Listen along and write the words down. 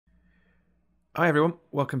Hi everyone,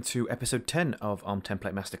 welcome to episode 10 of ARM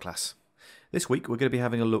Template Masterclass. This week we're going to be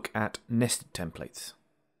having a look at nested templates.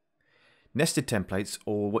 Nested templates,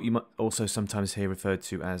 or what you might also sometimes hear referred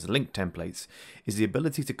to as linked templates, is the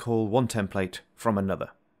ability to call one template from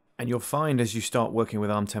another. And you'll find as you start working with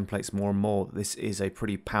ARM templates more and more, this is a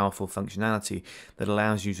pretty powerful functionality that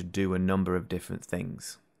allows you to do a number of different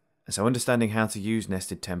things. And so understanding how to use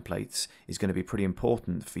nested templates is going to be pretty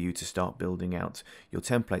important for you to start building out your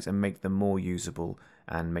templates and make them more usable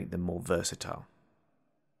and make them more versatile.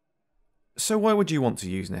 So why would you want to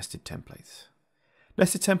use nested templates?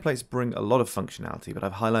 Nested templates bring a lot of functionality, but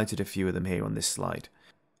I've highlighted a few of them here on this slide.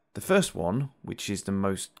 The first one, which is the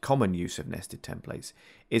most common use of nested templates,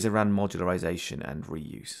 is around modularization and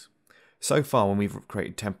reuse. So far, when we've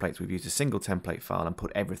created templates, we've used a single template file and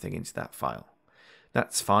put everything into that file.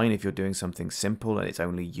 That's fine if you're doing something simple and it's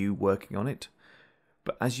only you working on it.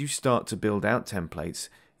 But as you start to build out templates,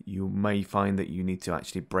 you may find that you need to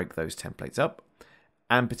actually break those templates up,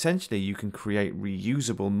 and potentially you can create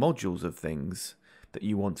reusable modules of things that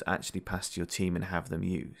you want to actually pass to your team and have them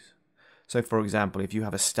use. So for example, if you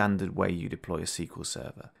have a standard way you deploy a SQL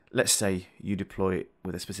server, let's say you deploy it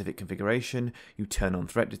with a specific configuration, you turn on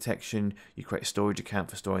threat detection, you create a storage account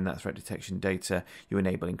for storing that threat detection data, you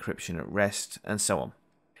enable encryption at rest, and so on.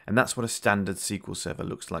 And that's what a standard SQL server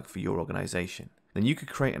looks like for your organization. Then you could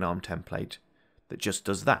create an ARM template that just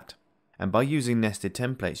does that. And by using nested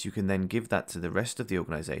templates, you can then give that to the rest of the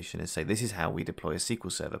organization and say, this is how we deploy a SQL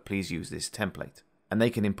server, please use this template. And they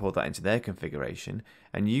can import that into their configuration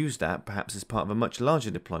and use that perhaps as part of a much larger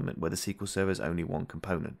deployment where the SQL Server is only one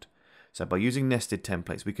component. So by using nested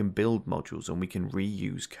templates, we can build modules and we can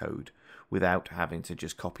reuse code without having to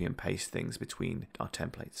just copy and paste things between our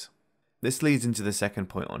templates. This leads into the second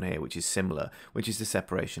point on here, which is similar, which is the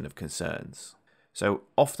separation of concerns. So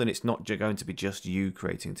often it's not going to be just you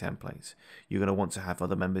creating templates. You're going to want to have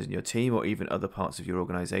other members in your team or even other parts of your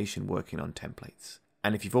organization working on templates.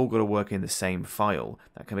 And if you've all got to work in the same file,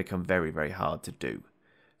 that can become very, very hard to do.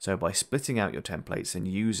 So by splitting out your templates and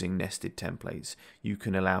using nested templates, you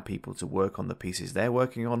can allow people to work on the pieces they're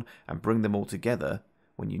working on and bring them all together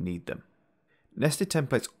when you need them. Nested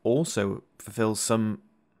templates are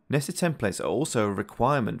also a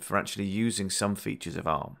requirement for actually using some features of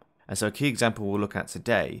ARM. And so a key example we'll look at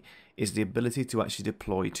today is the ability to actually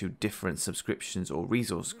deploy to different subscriptions or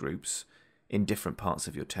resource groups in different parts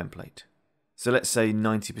of your template. So let's say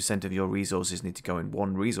 90% of your resources need to go in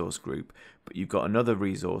one resource group, but you've got another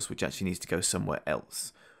resource which actually needs to go somewhere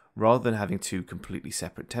else. Rather than having two completely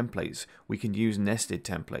separate templates, we can use nested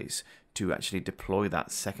templates to actually deploy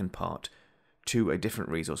that second part to a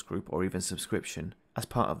different resource group or even subscription as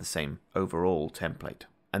part of the same overall template.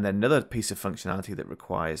 And then another piece of functionality that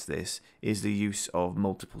requires this is the use of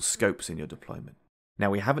multiple scopes in your deployment.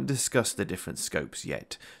 Now we haven't discussed the different scopes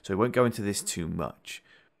yet, so we won't go into this too much.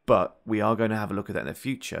 But we are going to have a look at that in the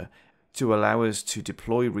future to allow us to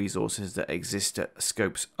deploy resources that exist at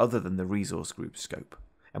scopes other than the resource group scope.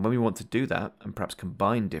 And when we want to do that and perhaps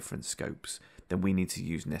combine different scopes, then we need to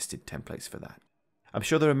use nested templates for that. I'm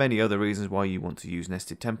sure there are many other reasons why you want to use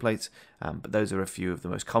nested templates, but those are a few of the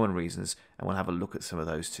most common reasons, and we'll have a look at some of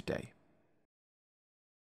those today.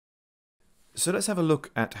 So let's have a look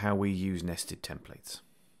at how we use nested templates.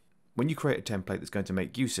 When you create a template that's going to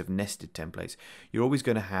make use of nested templates, you're always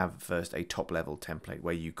going to have first a top-level template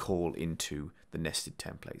where you call into the nested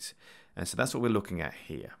templates. And so that's what we're looking at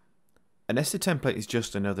here. A nested template is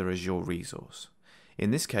just another Azure resource.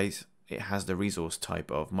 In this case, it has the resource type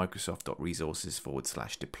of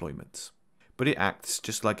Microsoft.resources/deployments. But it acts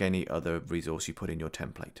just like any other resource you put in your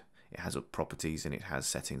template. It has properties and it has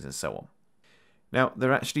settings and so on. Now,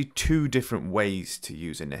 there are actually two different ways to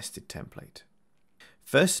use a nested template.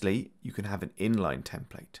 Firstly, you can have an inline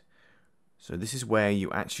template. So this is where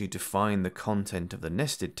you actually define the content of the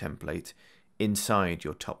nested template inside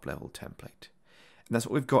your top-level template. And that's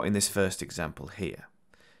what we've got in this first example here.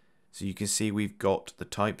 So you can see we've got the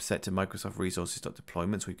type set to Microsoft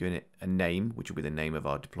Resources.deployments. We've given it a name, which will be the name of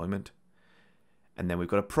our deployment. And then we've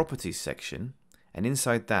got a properties section, and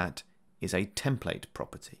inside that is a template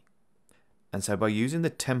property. And so by using the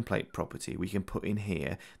template property, we can put in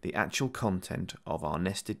here the actual content of our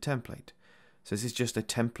nested template. So this is just a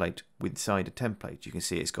template inside a template. You can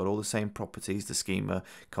see it's got all the same properties, the schema,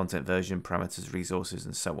 content version, parameters, resources,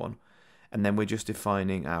 and so on. And then we're just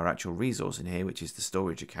defining our actual resource in here, which is the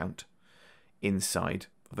storage account, inside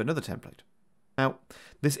of another template. Now,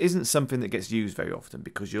 this isn't something that gets used very often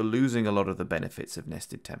because you're losing a lot of the benefits of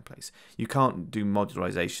nested templates. You can't do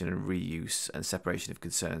modularization and reuse and separation of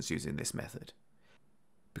concerns using this method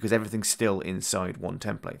because everything's still inside one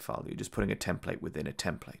template file. You're just putting a template within a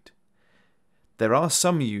template. There are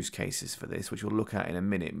some use cases for this, which we'll look at in a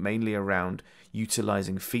minute, mainly around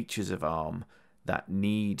utilizing features of ARM that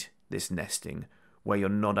need this nesting, where you're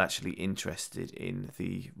not actually interested in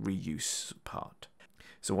the reuse part.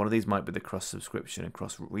 So one of these might be the cross-subscription and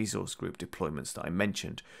cross-resource group deployments that I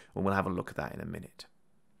mentioned, and we'll have a look at that in a minute.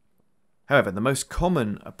 However, the most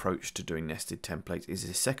common approach to doing nested templates is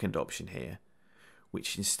the second option here,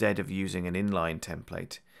 which instead of using an inline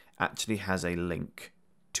template, actually has a link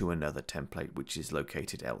to another template which is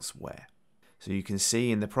located elsewhere. So you can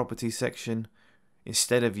see in the properties section,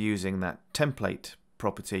 instead of using that template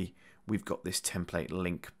property, we've got this template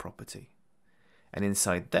link property. And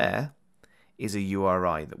inside there is a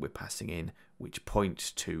URI that we're passing in, which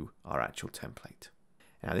points to our actual template.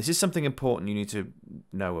 Now, this is something important you need to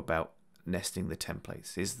know about nesting the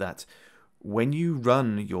templates, is that when you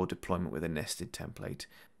run your deployment with a nested template,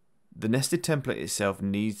 the nested template itself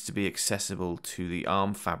needs to be accessible to the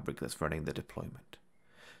ARM fabric that's running the deployment.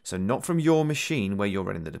 So not from your machine where you're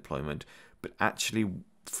running the deployment, but actually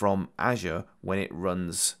from Azure when it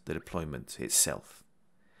runs the deployment itself.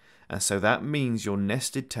 And so that means your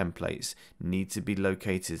nested templates need to be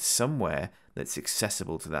located somewhere that's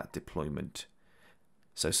accessible to that deployment.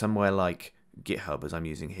 So somewhere like GitHub, as I'm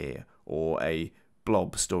using here, or a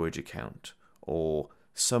blob storage account, or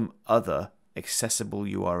some other accessible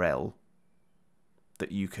URL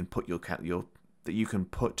that you can put your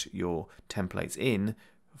templates in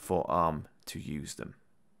for ARM to use them.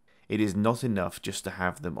 It is not enough just to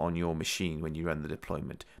have them on your machine when you run the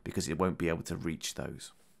deployment, because it won't be able to reach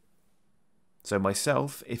those. So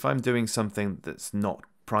myself, if I'm doing something that's not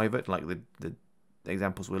private, like the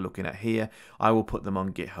examples we're looking at here, I will put them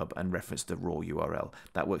on GitHub and reference the raw URL.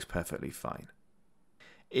 That works perfectly fine.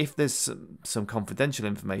 If there's some confidential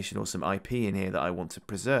information or some IP in here that I want to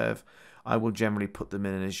preserve, I will generally put them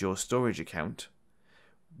in an Azure storage account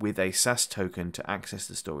with a SAS token to access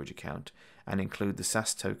the storage account and include the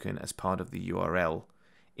SAS token as part of the URL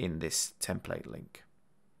in this template link.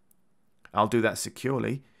 I'll do that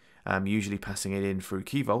securely, usually passing it in through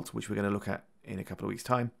Key Vault, which we're going to look at in a couple of weeks'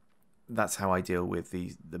 time. That's how I deal with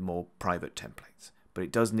the more private templates, but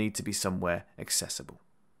it does need to be somewhere accessible.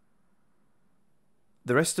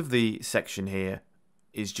 The rest of the section here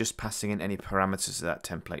is just passing in any parameters that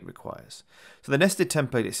template requires. So the nested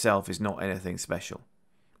template itself is not anything special.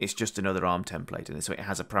 It's just another ARM template, and so it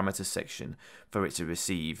has a parameters section for it to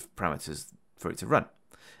receive parameters for it to run.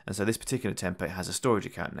 And so this particular template has a storage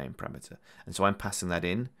account name parameter, and so I'm passing that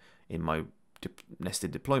in my nested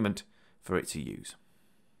deployment for it to use.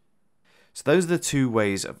 So those are the two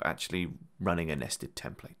ways of actually running a nested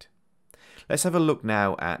template. Let's have a look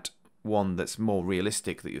now at one that's more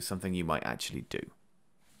realistic, that is something you might actually do.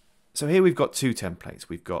 So here we've got two templates.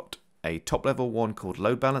 We've got a top level one called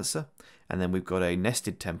load balancer, and then we've got a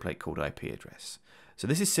nested template called IP address. So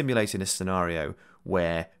this is simulating a scenario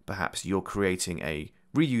where perhaps you're creating a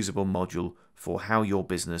reusable module for how your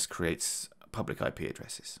business creates public IP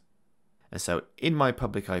addresses. And so in my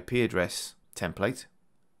public IP address template,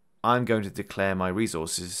 I'm going to declare my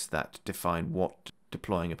resources that define what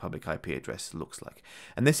deploying a public IP address looks like.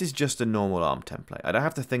 And this is just a normal ARM template. I don't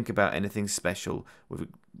have to think about anything special with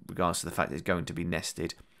regards to the fact it's going to be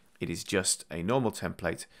nested. It is just a normal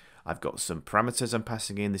template. I've got some parameters I'm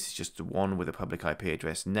passing in. This is just the one with a public IP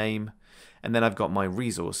address name. And then I've got my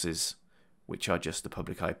resources, which are just the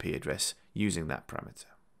public IP address using that parameter.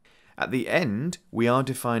 At the end, we are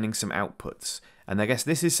defining some outputs. And I guess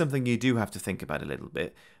this is something you do have to think about a little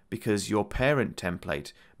bit, because your parent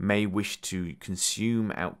template may wish to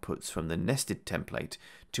consume outputs from the nested template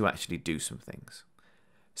to actually do some things.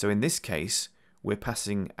 So in this case, we're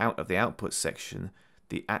passing out of the output section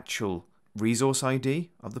the actual resource ID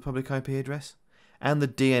of the public IP address and the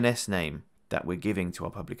DNS name that we're giving to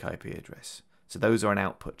our public IP address. So those are an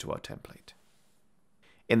output to our template.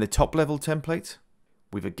 In the top level template,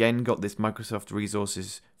 we've again got this Microsoft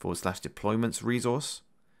Resources /deployments resource,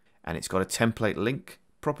 and it's got a template link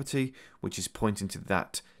property, which is pointing to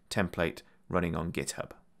that template running on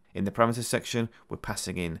GitHub. In the parameters section, we're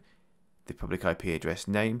passing in the public IP address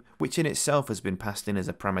name, which in itself has been passed in as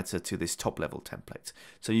a parameter to this top level template.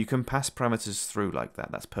 So you can pass parameters through like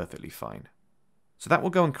that. That's perfectly fine. So that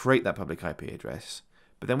will go and create that public IP address.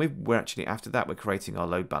 But then we're actually, after that, we're creating our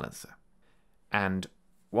load balancer. And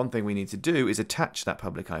one thing we need to do is attach that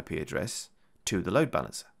public IP address to the load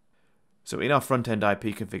balancer. So in our front-end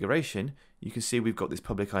IP configuration, you can see we've got this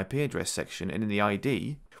public IP address section, and in the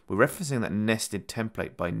ID, we're referencing that nested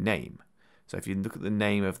template by name. So if you look at the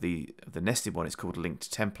name of the nested one, it's called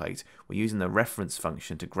linked template. We're using the reference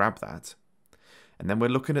function to grab that. And then we're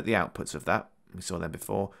looking at the outputs of that. We saw them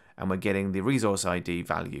before, and we're getting the resource ID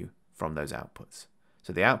value from those outputs.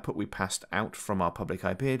 So the output we passed out from our public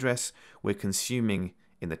IP address, we're consuming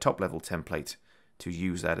in the top level template to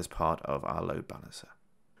use that as part of our load balancer.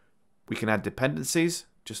 We can add dependencies,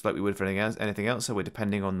 just like we would for anything else, so we're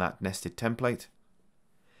depending on that nested template.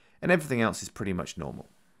 And everything else is pretty much normal.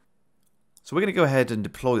 So we're going to go ahead and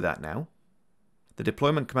deploy that now. The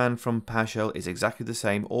deployment command from PowerShell is exactly the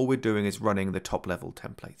same. All we're doing is running the top level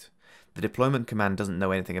template. The deployment command doesn't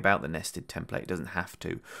know anything about the nested template. It doesn't have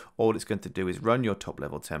to. All it's going to do is run your top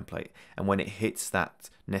level template, and when it hits that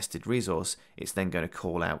nested resource, it's then going to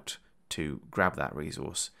call out to grab that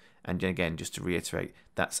resource. And again, just to reiterate,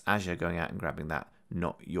 that's Azure going out and grabbing that,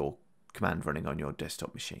 not your command running on your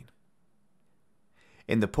desktop machine.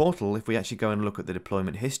 In the portal, if we actually go and look at the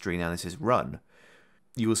deployment history, now this is run,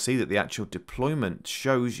 you will see that the actual deployment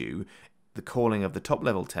shows you the calling of the top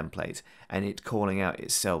level template and it calling out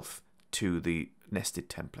itself to the nested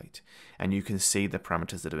template. And you can see the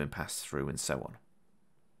parameters that have been passed through and so on.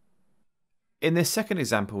 In this second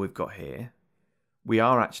example we've got here, we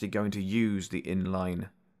are actually going to use the inline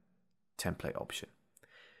template option.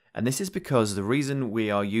 And this is because the reason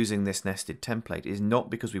we are using this nested template is not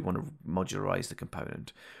because we want to modularize the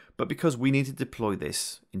component, but because we need to deploy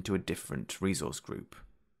this into a different resource group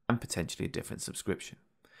and potentially a different subscription.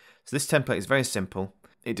 So this template is very simple.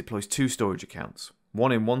 It deploys two storage accounts,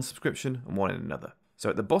 one in one subscription and one in another. So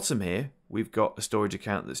at the bottom here, we've got a storage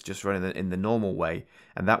account that's just running in the normal way,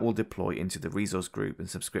 and that will deploy into the resource group and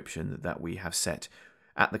subscription that we have set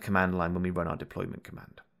at the command line when we run our deployment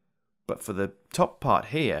command. But for the top part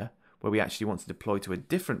here, where we actually want to deploy to a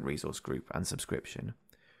different resource group and subscription,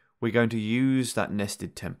 we're going to use that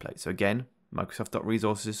nested template. So again,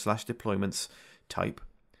 Microsoft.resources/deployments type,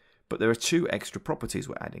 but there are two extra properties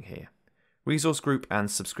we're adding here, resource group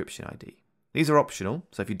and subscription ID. These are optional,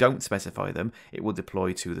 so if you don't specify them, it will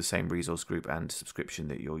deploy to the same resource group and subscription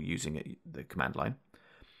that you're using at the command line.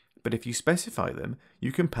 But if you specify them,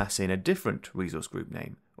 you can pass in a different resource group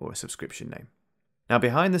name or a subscription name. Now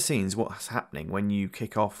behind the scenes, what's happening when you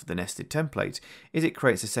kick off the nested template is it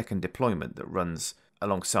creates a second deployment that runs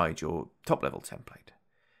alongside your top level template.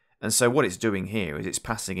 And so what it's doing here is it's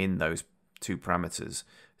passing in those two parameters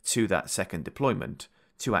to that second deployment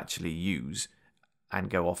to actually use and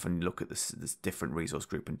go off and look at this different resource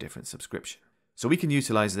group and different subscription. So we can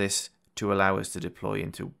utilize this to allow us to deploy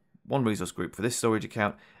into one resource group for this storage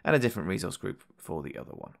account and a different resource group for the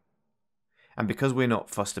other one. And because we're not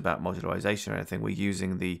fussed about modularization or anything, we're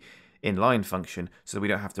using the inline function so that we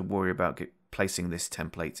don't have to worry about placing this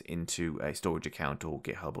template into a storage account or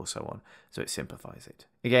GitHub or so on. So it simplifies it.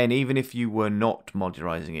 Again, even if you were not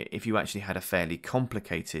modularizing it, if you actually had a fairly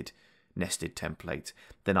complicated nested template,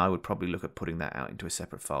 then I would probably look at putting that out into a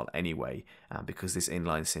separate file anyway, because this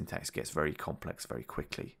inline syntax gets very complex very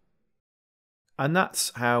quickly. And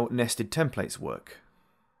that's how nested templates work.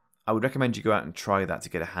 I would recommend you go out and try that to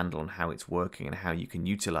get a handle on how it's working and how you can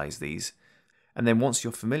utilize these. And then once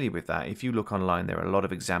you're familiar with that, if you look online, there are a lot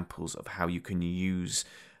of examples of how you can use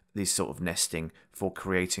this sort of nesting for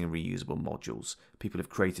creating reusable modules. People have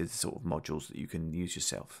created sort of modules that you can use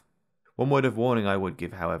yourself. One word of warning I would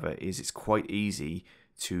give, however, is it's quite easy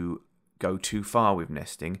to go too far with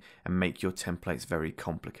nesting and make your templates very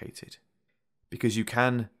complicated. Because you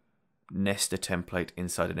can nest a template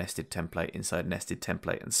inside a nested template inside a nested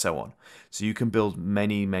template and so on. So you can build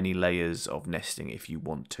many, many layers of nesting if you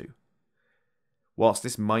want to. Whilst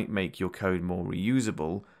this might make your code more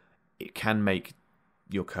reusable, it can make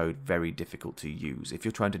your code very difficult to use. If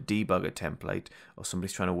you're trying to debug a template or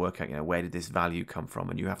somebody's trying to work out, where did this value come from,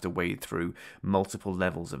 and you have to wade through multiple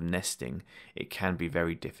levels of nesting, it can be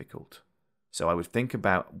very difficult. So I would think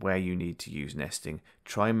about where you need to use nesting.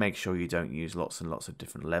 Try and make sure you don't use lots and lots of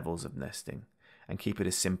different levels of nesting, and keep it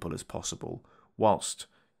as simple as possible whilst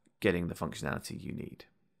getting the functionality you need.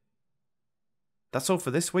 That's all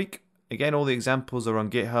for this week. Again, all the examples are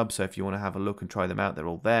on GitHub, so if you want to have a look and try them out, they're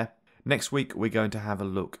all there. Next week, we're going to have a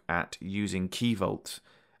look at using Key Vault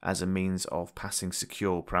as a means of passing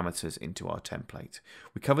secure parameters into our template.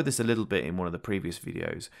 We covered this a little bit in one of the previous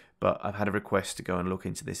videos, but I've had a request to go and look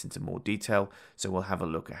into this into more detail, so we'll have a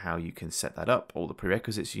look at how you can set that up, all the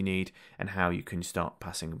prerequisites you need, and how you can start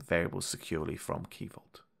passing variables securely from Key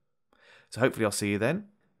Vault. So hopefully I'll see you then.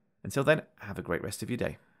 Until then, have a great rest of your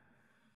day.